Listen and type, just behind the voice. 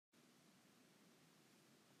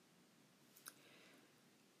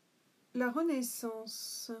La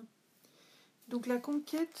Renaissance, donc la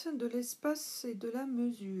conquête de l'espace et de la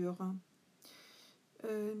mesure.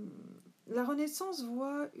 La Renaissance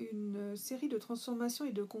voit une série de transformations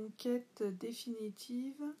et de conquêtes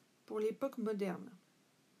définitives pour l'époque moderne.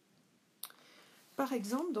 Par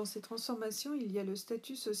exemple, dans ces transformations, il y a le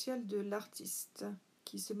statut social de l'artiste,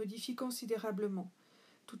 qui se modifie considérablement.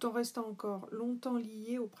 Tout en restant encore longtemps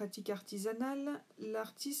lié aux pratiques artisanales,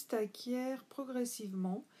 l'artiste acquiert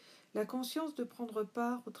progressivement la conscience de prendre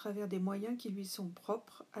part, au travers des moyens qui lui sont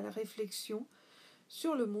propres, à la réflexion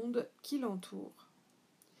sur le monde qui l'entoure.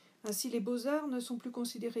 Ainsi, les beaux-arts ne sont plus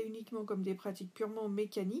considérés uniquement comme des pratiques purement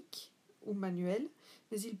mécaniques ou manuelles,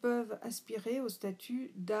 mais ils peuvent aspirer au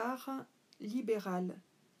statut d'art libéral,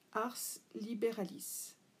 ars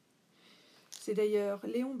liberalis. C'est d'ailleurs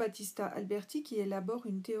Léon Battista Alberti qui élabore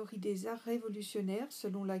une théorie des arts révolutionnaire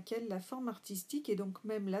selon laquelle la forme artistique et donc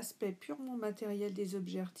même l'aspect purement matériel des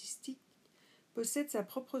objets artistiques possède sa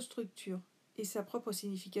propre structure et sa propre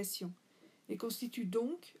signification et constitue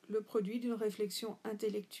donc le produit d'une réflexion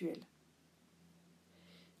intellectuelle.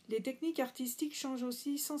 Les techniques artistiques changent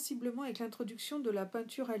aussi sensiblement avec l'introduction de la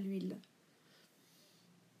peinture à l'huile,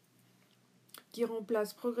 qui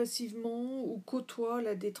remplace progressivement ou côtoie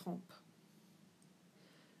la détrempe.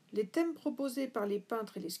 Les thèmes proposés par les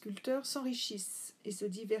peintres et les sculpteurs s'enrichissent et se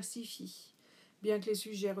diversifient, bien que les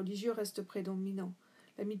sujets religieux restent prédominants.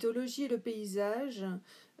 La mythologie et le paysage,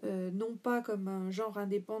 non pas comme un genre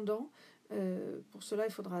indépendant, pour cela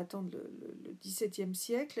il faudra attendre le XVIIe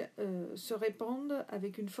siècle, se répandent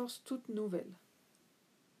avec une force toute nouvelle.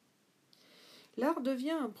 L'art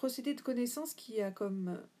devient un procédé de connaissance qui a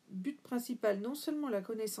comme but principal non seulement la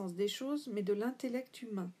connaissance des choses, mais de l'intellect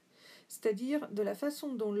humain, c'est-à-dire de la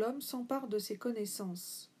façon dont l'homme s'empare de ses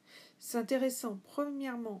connaissances. S'intéressant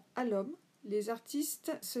premièrement à l'homme, les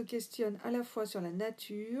artistes se questionnent à la fois sur la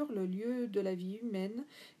nature, le lieu de la vie humaine,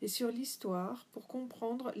 et sur l'histoire pour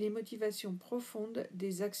comprendre les motivations profondes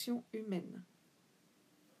des actions humaines.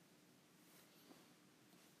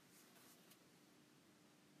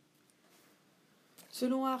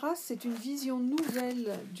 Selon Arras, c'est une vision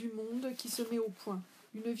nouvelle du monde qui se met au point,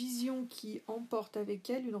 une vision qui emporte avec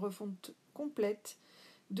elle une refonte complète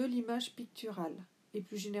de l'image picturale et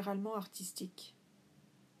plus généralement artistique.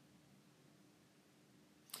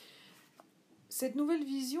 Cette nouvelle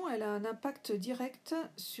vision, elle a un impact direct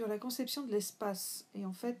sur la conception de l'espace et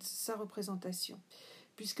en fait sa représentation.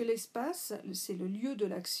 Puisque l'espace, c'est le lieu de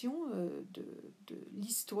l'action, de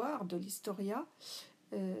l'histoire, de l'historia,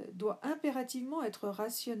 doit impérativement être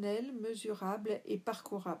rationnel, mesurable et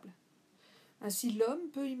parcourable. Ainsi, l'homme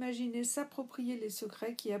peut imaginer s'approprier les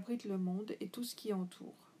secrets qui abritent le monde et tout ce qui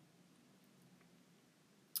entoure.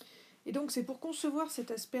 Et donc, c'est pour concevoir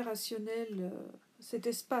cet aspect rationnel, cet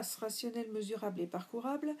espace rationnel, mesurable et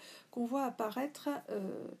parcourable, qu'on voit apparaître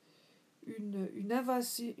une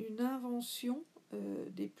invention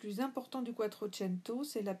des plus importants du Quattrocento,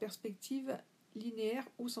 c'est la perspective linéaire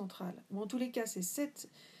ou centrale. Ou en tous les cas, c'est cette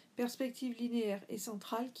perspective linéaire et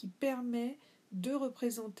centrale qui permet de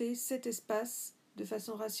représenter cet espace de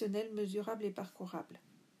façon rationnelle, mesurable et parcourable.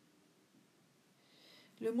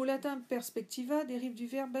 Le mot latin perspectiva dérive du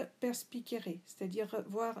verbe perspicere, c'est-à-dire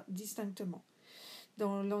voir distinctement.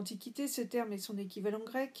 Dans l'Antiquité, ce terme et son équivalent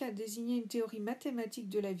grec désignaient une théorie mathématique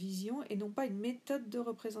de la vision et non pas une méthode de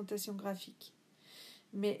représentation graphique.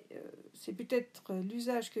 Mais c'est peut-être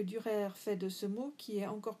l'usage que Dürer fait de ce mot qui est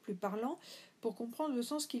encore plus parlant pour comprendre le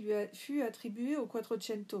sens qui lui fut attribué au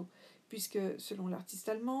Quattrocento, puisque, selon l'artiste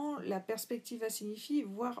allemand, la perspectiva signifie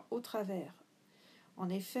voir au travers. En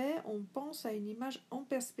effet, on pense à une image en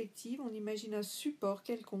perspective, on imagine un support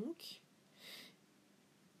quelconque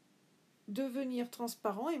devenir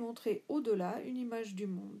transparent et montrer au-delà une image du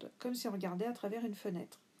monde, comme si on regardait à travers une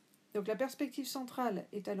fenêtre. Donc la perspective centrale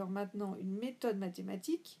est alors maintenant une méthode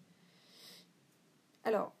mathématique.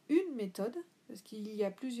 Alors, une méthode, parce qu'il y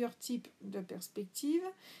a plusieurs types de perspectives,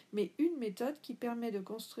 mais une méthode qui permet de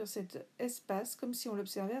construire cet espace comme si on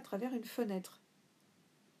l'observait à travers une fenêtre.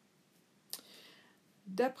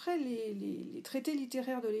 D'après les traités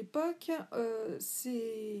littéraires de l'époque,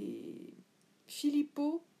 c'est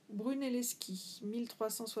Filippo Brunelleschi,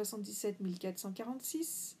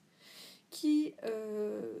 1377-1446, qui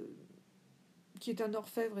est un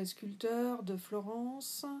orfèvre et sculpteur de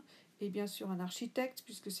Florence, et bien sûr un architecte,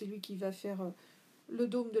 puisque c'est lui qui va faire le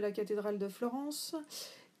dôme de la cathédrale de Florence,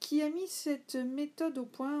 qui a mis cette méthode au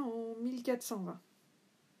point en 1420.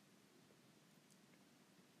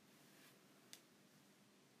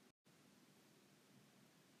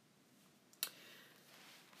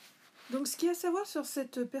 Donc ce qu'il y a à savoir sur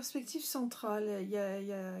cette perspective centrale, il y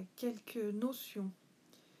a quelques notions.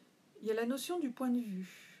 Il y a la notion du point de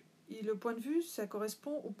vue. Et le point de vue, ça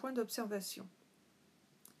correspond au point d'observation.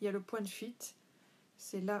 Il y a le point de fuite,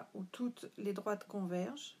 c'est là où toutes les droites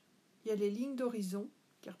convergent. Il y a les lignes d'horizon,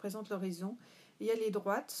 qui représentent l'horizon. Et il y a les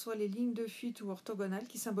droites, soit les lignes de fuite ou orthogonales,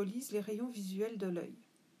 qui symbolisent les rayons visuels de l'œil.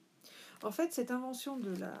 En fait, cette invention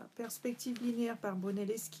de la perspective linéaire par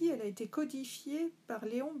Brunelleschi, elle a été codifiée par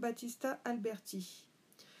Léon Battista Alberti.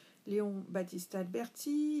 Léon Battista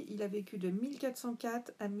Alberti, il a vécu de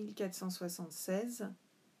 1404 à 1476.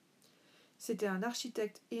 C'était un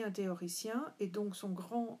architecte et un théoricien, et donc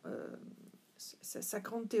sa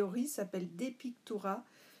grande théorie s'appelle De Pictura.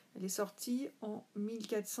 Elle est sortie en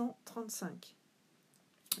 1435.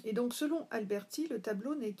 Et donc, selon Alberti, le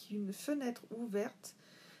tableau n'est qu'une fenêtre ouverte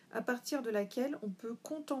à partir de laquelle on peut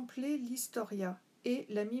contempler l'historia et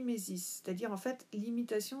la mimésis, c'est-à-dire en fait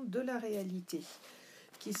l'imitation de la réalité,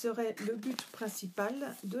 qui serait le but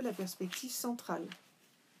principal de la perspective centrale.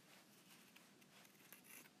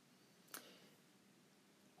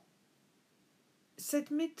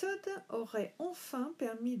 Cette méthode aurait enfin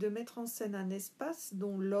permis de mettre en scène un espace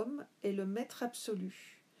dont l'homme est le maître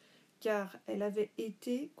absolu, car elle avait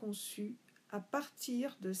été conçue à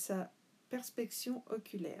partir de sa perspection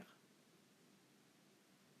oculaire.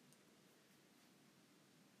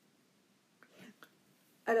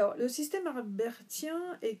 Alors, le système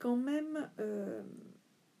albertien est quand même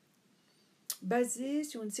basé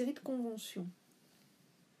sur une série de conventions.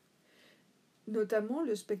 Notamment,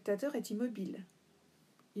 le spectateur est immobile.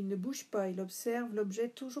 Il ne bouge pas, il observe l'objet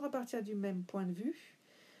toujours à partir du même point de vue,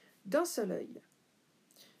 d'un seul œil.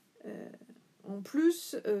 En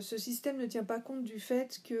plus, ce système ne tient pas compte du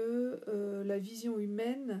fait que la vision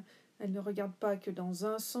humaine, elle ne regarde pas que dans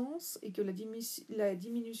un sens et que la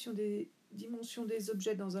diminution des dimensions des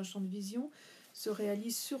objets dans un champ de vision se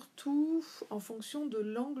réalise surtout en fonction de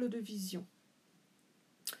l'angle de vision.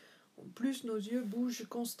 En plus, nos yeux bougent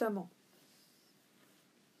constamment.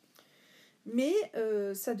 Mais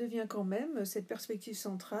ça devient quand même, cette perspective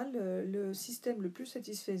centrale, le système le plus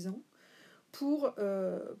satisfaisant pour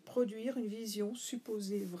produire une vision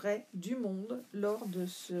supposée vraie du monde lors de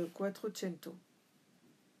ce Quattrocento.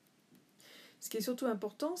 Ce qui est surtout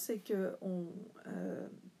important, c'est que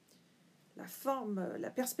la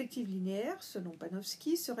perspective linéaire, selon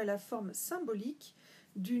Panofsky, serait la forme symbolique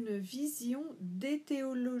d'une vision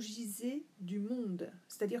déthéologisée du monde.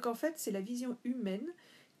 C'est-à-dire qu'en fait, c'est la vision humaine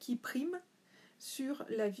qui prime sur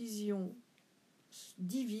la vision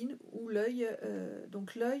divine où l'œil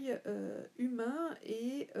humain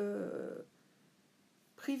est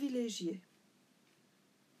privilégié.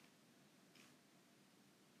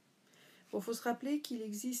 Bon, faut se rappeler qu'il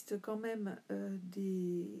existe quand même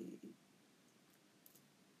des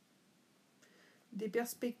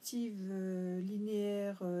perspectives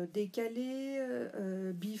linéaires décalées,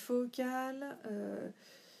 bifocales.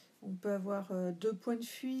 On peut avoir 2 points de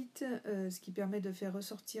fuite, ce qui permet de faire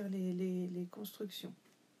ressortir les constructions.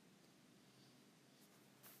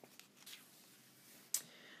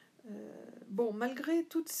 Bon, malgré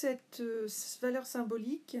toute cette valeur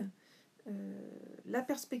symbolique, la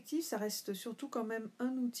perspective, ça reste surtout quand même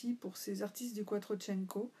un outil pour ces artistes du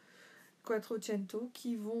Quattrocento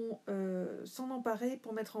qui vont s'en emparer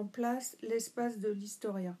pour mettre en place l'espace de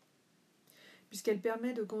l'historia, puisqu'elle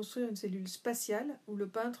permet de construire une cellule spatiale où le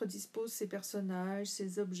peintre dispose ses personnages,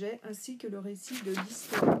 ses objets, ainsi que le récit de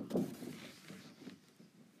l'histoire.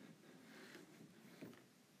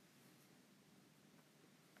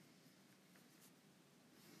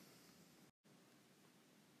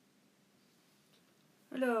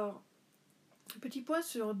 Alors, petit point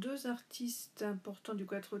sur 2 artistes importants du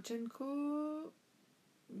Quattrocento,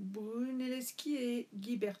 Brunelleschi et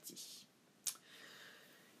Ghiberti.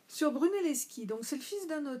 Sur Brunelleschi, donc c'est le fils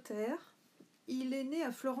d'un notaire. Il est né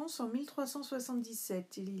à Florence en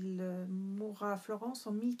 1377. Il mourra à Florence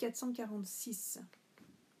en 1446.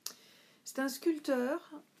 C'est un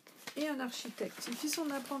sculpteur et un architecte. Il fit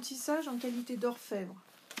son apprentissage en qualité d'orfèvre.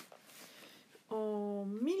 En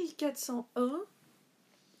 1401,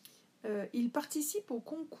 il participe au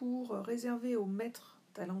concours réservé aux maîtres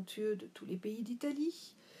talentueux de tous les pays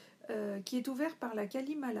d'Italie, qui est ouvert par la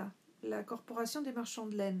Calimala, la corporation des marchands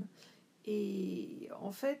de laine. Et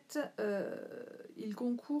en fait, il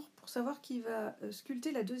concourt pour savoir qui va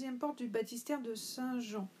sculpter la 2e porte du baptistère de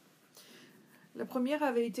Saint-Jean. La première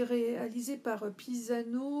avait été réalisée par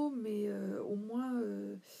Pisano, mais au moins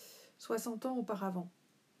 60 ans auparavant.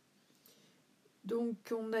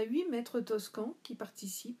 Donc on a 8 maîtres toscans qui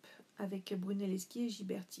participent avec Brunelleschi et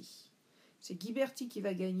Ghiberti. C'est Ghiberti qui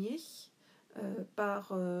va gagner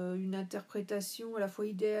par une interprétation à la fois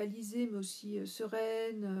idéalisée mais aussi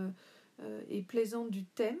sereine et plaisante du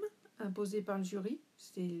thème, imposé par le jury,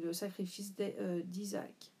 c'était le sacrifice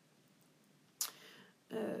d'Isaac.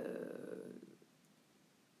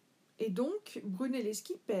 Et donc,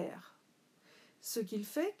 Brunelleschi perd. Ce qu'il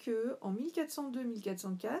fait qu'en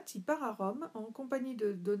 1402-1404, il part à Rome en compagnie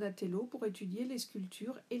de Donatello pour étudier les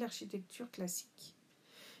sculptures et l'architecture classique.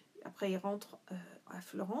 Après, il rentre à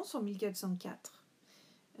Florence en 1404.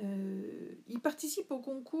 Il participe au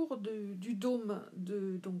concours du dôme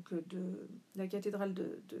de la cathédrale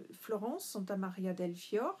de Florence, Santa Maria del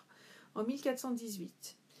Fior, en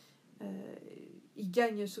 1418. Il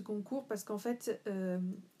gagne ce concours parce qu'en fait,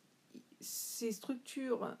 ces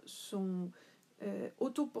structures sont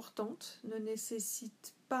autoportantes, ne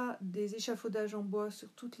nécessitent pas des échafaudages en bois sur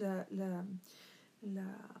toute la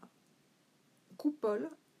coupole.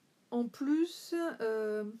 En plus,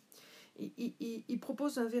 il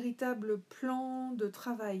propose un véritable plan de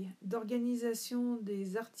travail, d'organisation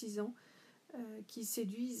des artisans qui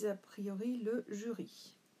séduisent a priori le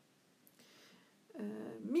jury.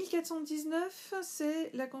 1419,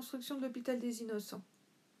 c'est la construction de l'hôpital des Innocents.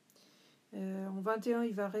 En 21,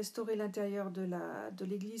 il va restaurer l'intérieur de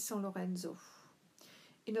l'église San Lorenzo.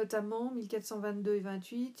 Et notamment, 1422 et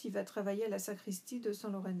 28, il va travailler à la sacristie de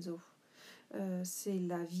San Lorenzo. C'est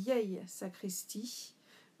la vieille sacristie.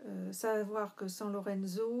 Savoir que San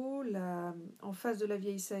Lorenzo, en face de la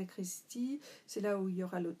vieille sacristie, c'est là où il y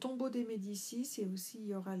aura le tombeau des Médicis et aussi il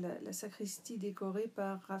y aura la sacristie décorée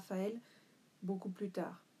par Raphaël beaucoup plus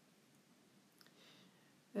tard.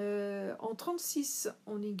 En 1936,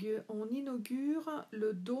 on inaugure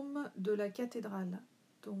le dôme de la cathédrale.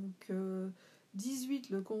 Donc, 18,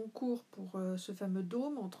 le concours pour ce fameux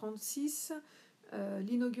dôme. En 1936,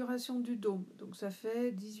 l'inauguration du dôme. Donc, ça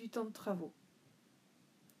fait 18 ans de travaux.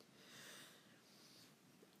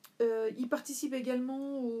 Il participe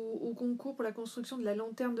également au concours pour la construction de la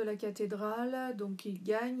lanterne de la cathédrale. Donc, il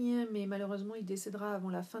gagne, mais malheureusement, il décédera avant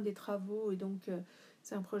la fin des travaux. Et donc,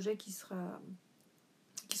 c'est un projet qui sera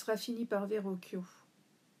fini par Verrocchio.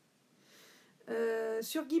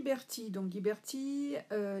 Sur Ghiberti, donc Ghiberti,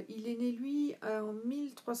 il est né lui en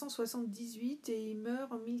 1378 et il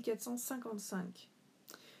meurt en 1455.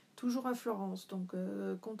 Toujours à Florence, donc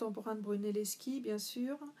contemporain de Brunelleschi bien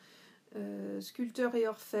sûr, sculpteur et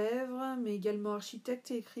orfèvre, mais également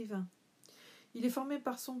architecte et écrivain. Il est formé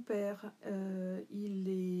par son père.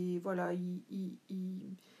 Il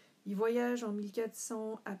voyage en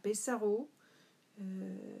 1400 à Pesaro.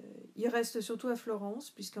 Il reste surtout à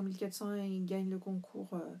Florence, puisqu'en 1401, il gagne le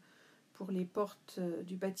concours pour les portes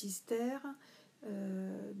du baptistère.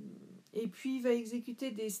 Et puis, il va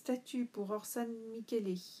exécuter des statues pour Orsane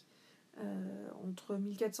Michele entre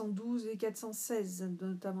 1412 et 1416,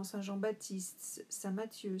 notamment Saint-Jean-Baptiste,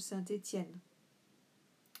 Saint-Matthieu, Saint-Étienne.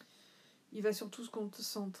 Il va surtout se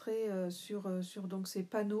concentrer sur donc, ces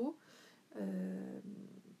panneaux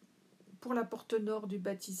pour la porte nord du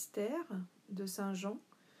baptistère de Saint-Jean.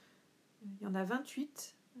 Il y en a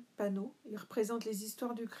 28 panneaux. Ils représentent les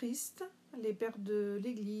histoires du Christ, les pères de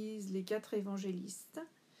l'Église, les 4 évangélistes.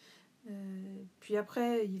 Puis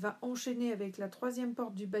après, il va enchaîner avec la 3e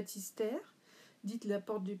porte du baptistère, dite la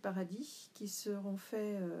porte du paradis, qui seront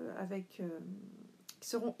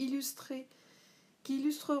qui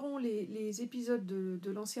illustreront les épisodes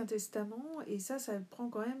de l'Ancien Testament, et ça prend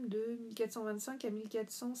quand même de 1425 à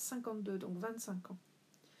 1452, donc 25 ans.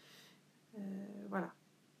 Voilà.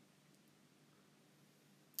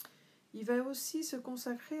 Il va aussi se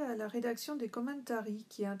consacrer à la rédaction des Commentarii,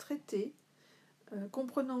 qui est un traité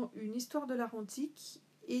comprenant une histoire de l'art antique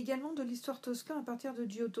et également de l'histoire toscane à partir de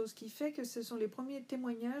Giotto, ce qui fait que ce sont les premiers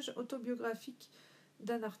témoignages autobiographiques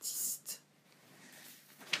d'un artiste.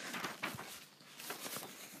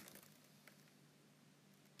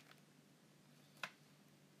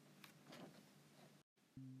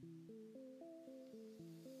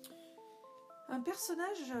 Un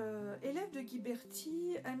personnage élève de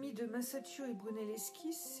Ghiberti, ami de Masaccio et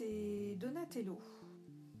Brunelleschi, c'est Donatello.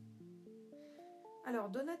 Alors,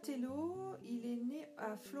 Donatello, il est né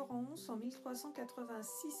à Florence en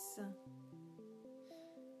 1386.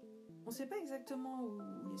 On ne sait pas exactement où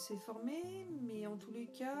il s'est formé, mais en tous les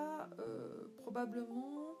cas,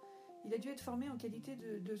 probablement, il a dû être formé en qualité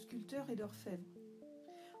de sculpteur et d'orfèvre.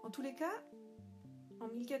 En tous les cas, en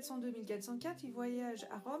 1402-1404, il voyage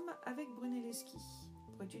à Rome avec Brunelleschi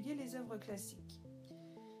pour étudier les œuvres classiques.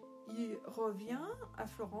 Il revient à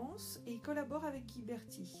Florence et il collabore avec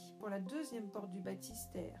Ghiberti pour la 2e porte du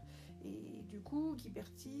baptistère. Et du coup,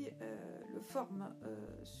 Ghiberti le forme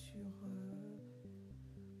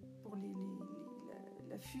pour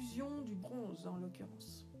la fusion du bronze en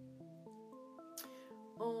l'occurrence.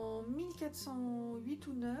 En 1408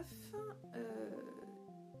 ou 9,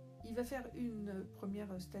 il va faire une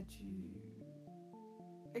première statue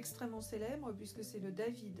extrêmement célèbre, puisque c'est le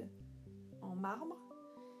David en marbre,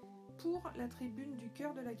 pour la tribune du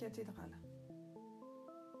chœur de la cathédrale.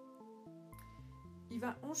 Il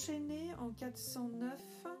va enchaîner en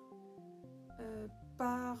 409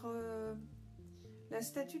 par la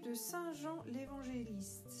statue de Saint Jean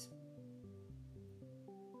l'Évangéliste,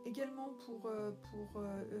 également pour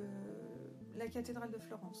la cathédrale de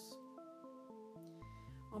Florence.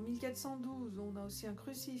 En 1412, on a aussi un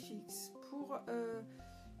crucifix pour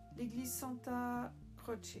l'église Santa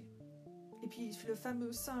Croce. Et puis le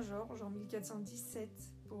fameux Saint Georges en 1417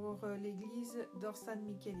 pour l'église d'Orsan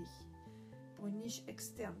Michele, pour une niche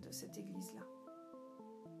externe de cette église-là.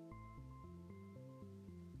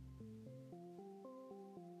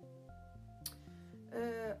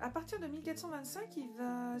 À partir de 1425, il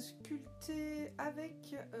va sculpter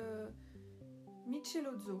avec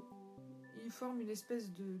Michelozzo. Il forme une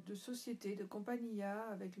espèce de société, de compagnia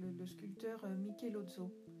avec le sculpteur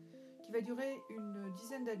Michelozzo, qui va durer une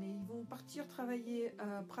dizaine d'années. Ils vont partir travailler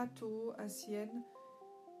à Prato, à Sienne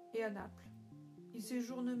et à Naples. Ils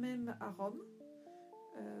séjournent même à Rome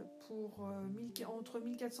entre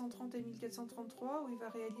 1430 et 1433, où il va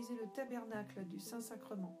réaliser le tabernacle du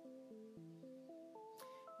Saint-Sacrement.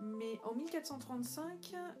 Mais en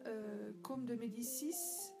 1435, Côme de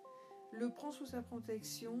Médicis le prend sous sa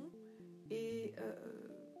protection et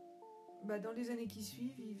dans les années qui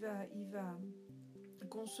suivent, il va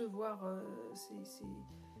concevoir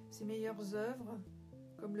ses meilleures œuvres,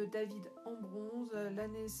 comme le David en bronze,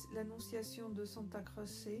 l'Annonciation de Santa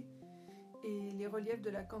Croce et les reliefs de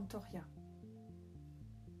la Cantoria.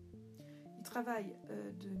 Il travaille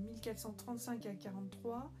de 1435 à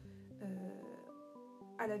 43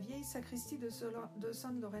 à la vieille sacristie de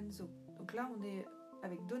San Lorenzo. Donc là, on est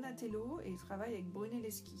avec Donatello et il travaille avec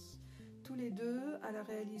Brunelleschi. Tous les deux à la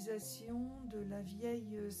réalisation de la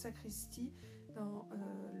vieille sacristie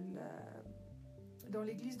dans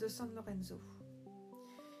l'église de San Lorenzo.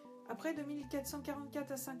 Après, de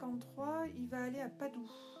 1444 à 53, il va aller à Padoue,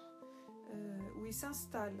 où il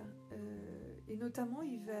s'installe. Et notamment,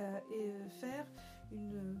 il va faire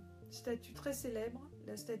une statue très célèbre,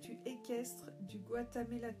 la statue équestre du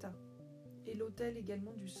Guatamelata, et l'autel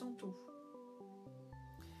également du Santo.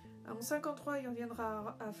 En 53, il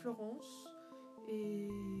reviendra à Florence, et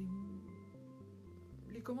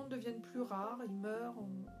les commandes deviennent plus rares, il meurt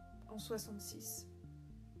en 66.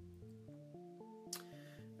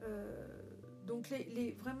 Donc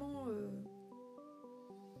vraiment,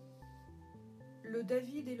 le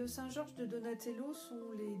David et le Saint-Georges de Donatello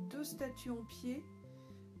sont les deux statues en pied,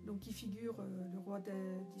 donc qui figurent le roi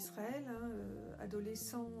d'Israël,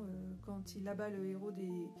 adolescent quand il abat le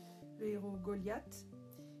héros Goliath,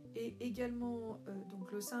 et également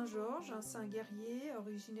donc le Saint-Georges, un saint guerrier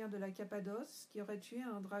originaire de la Cappadoce qui aurait tué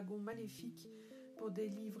un dragon maléfique pour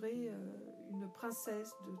délivrer une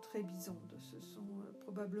princesse de Trébizonde. Ce sont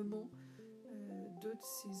probablement deux de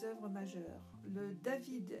ses œuvres majeures. Le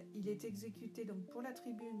David, il est exécuté donc pour la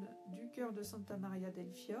tribune du chœur de Santa Maria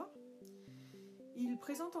del Fior. Il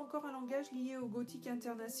présente encore un langage lié au gothique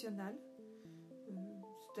international,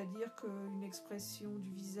 c'est-à-dire qu'une expression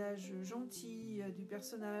du visage gentil du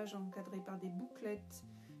personnage encadré par des bouclettes,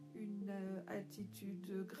 une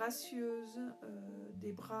attitude gracieuse,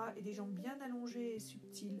 des bras et des jambes bien allongés et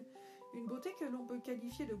subtils, une beauté que l'on peut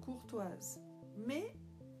qualifier de courtoise. Mais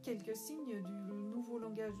quelques signes du nouveau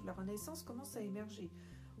langage de la Renaissance commencent à émerger.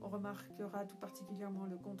 On remarquera tout particulièrement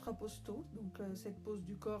le contrapposto, donc cette pose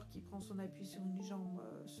du corps qui prend son appui sur une jambe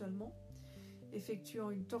seulement, effectuant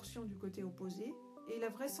une torsion du côté opposé, et la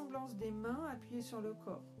vraisemblance des mains appuyées sur le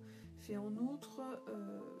corps, fait en outre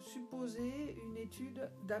supposer une étude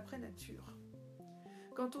d'après nature.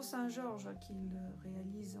 Quant au Saint-Georges, qu'il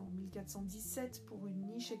réalise en 1417 pour une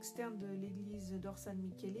niche externe de l'église d'Orsan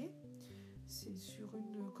Michele, c'est sur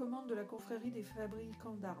une commande de la confrérie des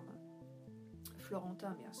fabricants d'armes,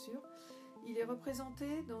 florentin bien sûr. Il est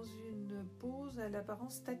représenté dans une pose à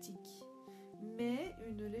l'apparence statique, mais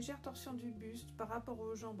une légère torsion du buste par rapport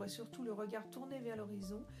aux jambes et surtout le regard tourné vers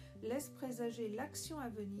l'horizon laisse présager l'action à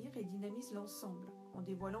venir et dynamise l'ensemble, en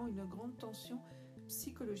dévoilant une grande tension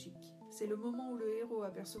psychologique. C'est le moment où le héros,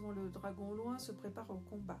 apercevant le dragon au loin, se prépare au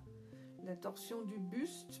combat. La torsion du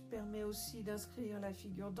buste permet aussi d'inscrire la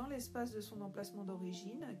figure dans l'espace de son emplacement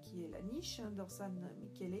d'origine, qui est la niche d'Orsan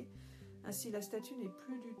Michele. Ainsi, la statue n'est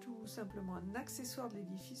plus du tout simplement un accessoire de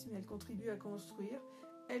l'édifice, mais elle contribue à construire,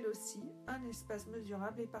 elle aussi, un espace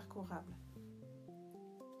mesurable et parcourable.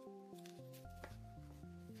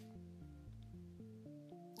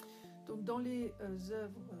 Donc, dans les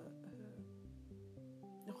œuvres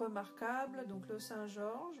remarquables, donc le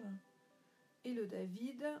Saint-Georges et le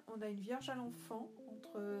David. On a une Vierge à l'Enfant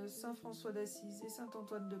entre Saint François d'Assise et Saint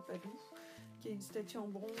Antoine de Padoue, qui est une statue en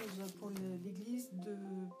bronze pour l'église de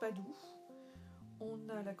Padoue. On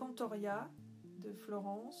a la Cantoria de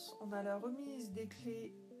Florence, on a la remise des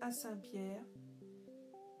clés à Saint-Pierre,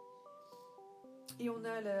 et on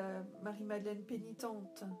a la Marie-Madeleine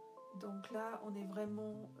pénitente. Donc là, on est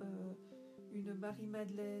vraiment une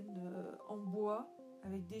Marie-Madeleine en bois,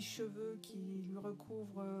 avec des cheveux qui lui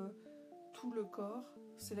recouvrent tout le corps.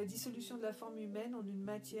 C'est la dissolution de la forme humaine en une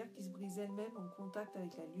matière qui se brise elle-même en contact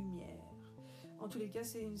avec la lumière. En tous les cas,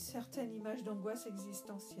 c'est une certaine image d'angoisse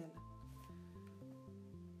existentielle.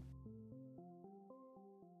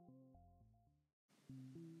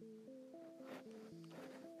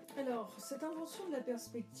 Alors, cette invention de la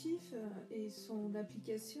perspective et son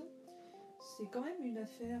application, c'est quand même une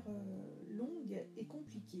affaire longue et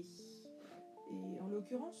compliquée. Et en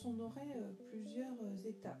l'occurrence, on aurait plusieurs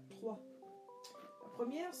étapes, 3. La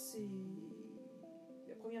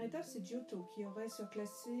première étape, c'est Giotto qui aurait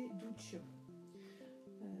surclassé Duccio.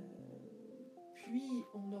 Puis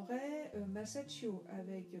on aurait Masaccio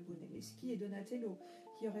avec Brunelleschi et Donatello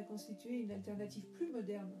qui aurait constitué une alternative plus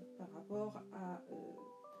moderne par rapport à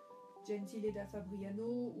Gentile da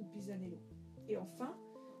Fabriano ou Pisanello. Et enfin,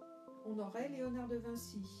 on aurait Léonard de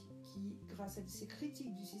Vinci qui, grâce à ses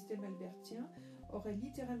critiques du système albertien, aurait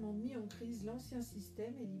littéralement mis en crise l'ancien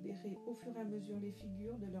système et libéré au fur et à mesure les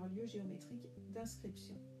figures de leur lieu géométrique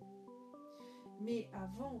d'inscription. Mais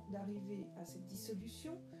avant d'arriver à cette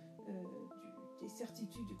dissolution des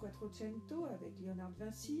certitudes du Quattrocento avec Léonard de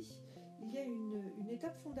Vinci, il y a une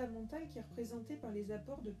étape fondamentale qui est représentée par les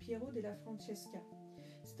apports de Piero della Francesca.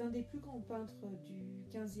 C'est un des plus grands peintres du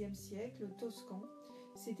XVe siècle, toscan.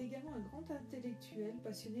 C'est également un grand intellectuel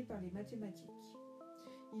passionné par les mathématiques.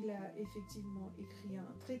 Il a effectivement écrit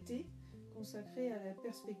un traité consacré à la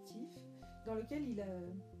perspective, dans lequel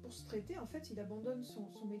pour ce traité, en fait, il abandonne son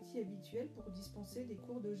métier habituel pour dispenser des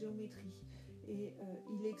cours de géométrie. Et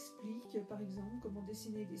il explique, par exemple, comment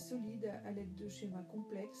dessiner des solides à l'aide de schémas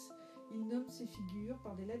complexes. Il nomme ces figures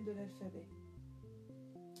par des lettres de l'alphabet.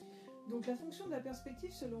 Donc la fonction de la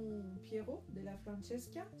perspective, selon Piero della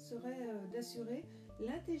Francesca, serait d'assurer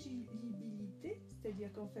l'intelligibilité,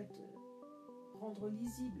 c'est-à-dire qu'en fait, rendre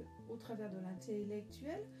lisible au travers de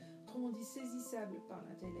l'intellectuel, autrement dit saisissable par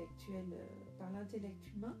l'intellect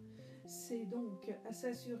humain, c'est donc à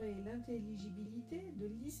s'assurer l'intelligibilité de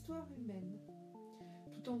l'histoire humaine,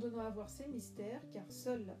 tout en donnant à voir ses mystères, car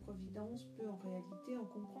seule la providence peut en réalité en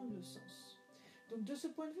comprendre le sens. Donc de ce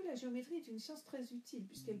point de vue, la géométrie est une science très utile,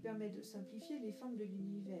 puisqu'elle permet de simplifier les formes de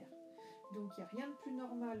l'univers. Donc il n'y a rien de plus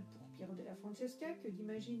normal pour Piero della Francesca que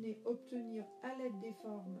d'imaginer obtenir à l'aide des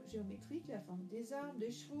formes géométriques la forme des arbres,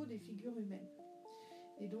 des chevaux, des figures humaines.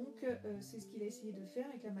 Et donc c'est ce qu'il a essayé de faire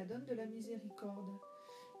avec la Madone de la Miséricorde.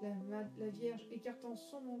 La Vierge écartant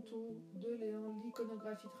son manteau de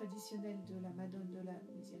l'iconographie traditionnelle de la Madone de la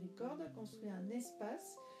Miséricorde construit un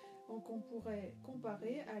espace qu'on pourrait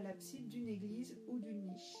comparer à l'abside d'une église ou d'une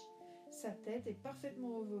niche. Sa tête est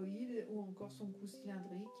parfaitement ovoïde ou encore son cou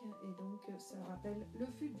cylindrique, et donc ça rappelle le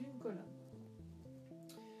fût d'une colonne.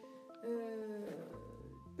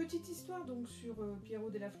 Petite histoire donc sur Piero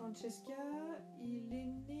della Francesca. Il est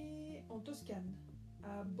né en Toscane,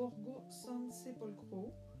 à Borgo San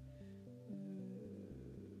Sepolcro,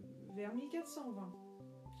 vers 1420.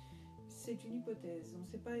 C'est une hypothèse, on ne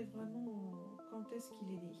sait pas vraiment quand est-ce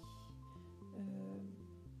qu'il est né.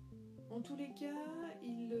 En tous les cas,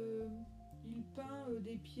 il peint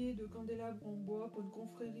des pieds de candélabres en bois pour une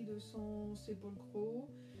confrérie de San Sepolcro,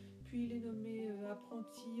 puis il est nommé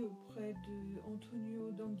apprenti auprès de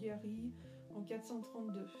Antonio d'Anghiari en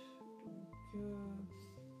 432. Donc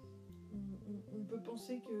on peut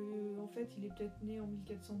penser qu'en fait il est peut-être né en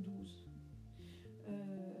 1412.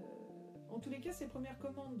 En tous les cas, ses premières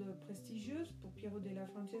commandes prestigieuses pour Piero della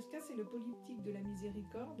Francesca, c'est le polyptyque de la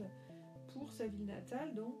Miséricorde pour sa ville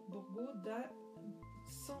natale, donc Borgo da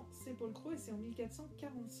San Sepolcro, et c'est en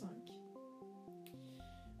 1445.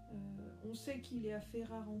 On sait qu'il est à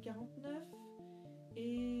Ferrare en 49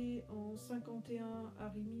 et en 51 à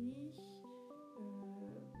Rimini.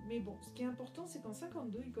 Mais bon, ce qui est important, c'est qu'en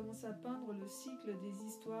 52, il commence à peindre le cycle des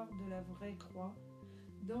histoires de la vraie croix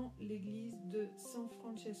dans l'église de San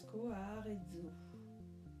Francesco à Arezzo.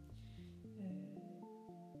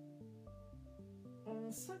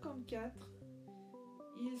 En 54,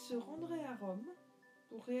 il se rendrait à Rome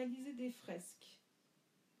pour réaliser des fresques.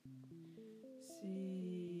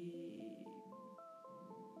 C'est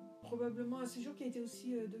probablement un séjour qui a été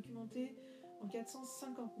aussi documenté en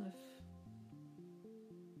 459.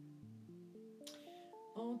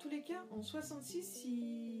 En tous les cas, en 66,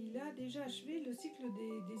 il a déjà achevé le cycle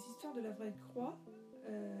des histoires de la vraie croix,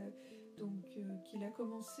 qu'il a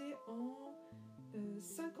commencé en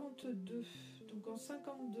 52. Donc en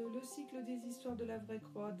 52, le cycle des histoires de la vraie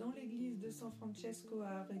croix dans l'église de San Francesco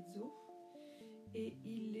à Arezzo, et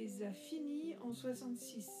il les a finis en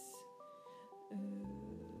 66.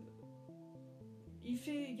 Il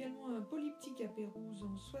fait également un polyptyque à Pérouse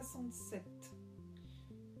en 67.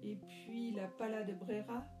 Et puis la Palla de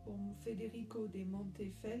Brera pour Federico de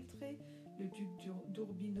Montefeltre, le duc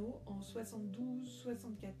d'Urbino, en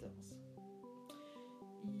 72-74.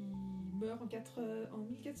 Il meurt en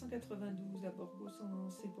 1492 à Borgo San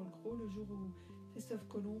Sepolcro, le jour où Christophe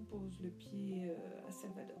Colomb pose le pied à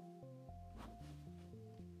Salvador.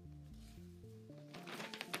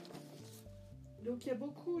 Donc il y a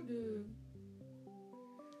beaucoup de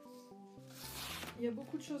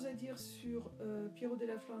choses à dire sur Piero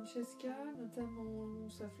della Francesca, notamment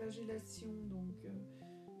sa flagellation, qui est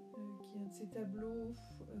un de ses tableaux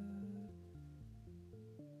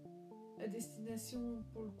à destination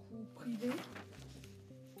pour le coup privée.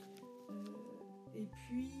 Et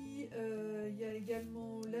puis il y a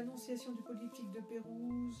également l'Annonciation du polyptyque de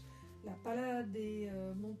Pérouse, la Palla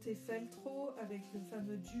de Montefeltro avec le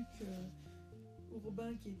fameux duc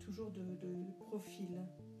Urbain qui est toujours de profil.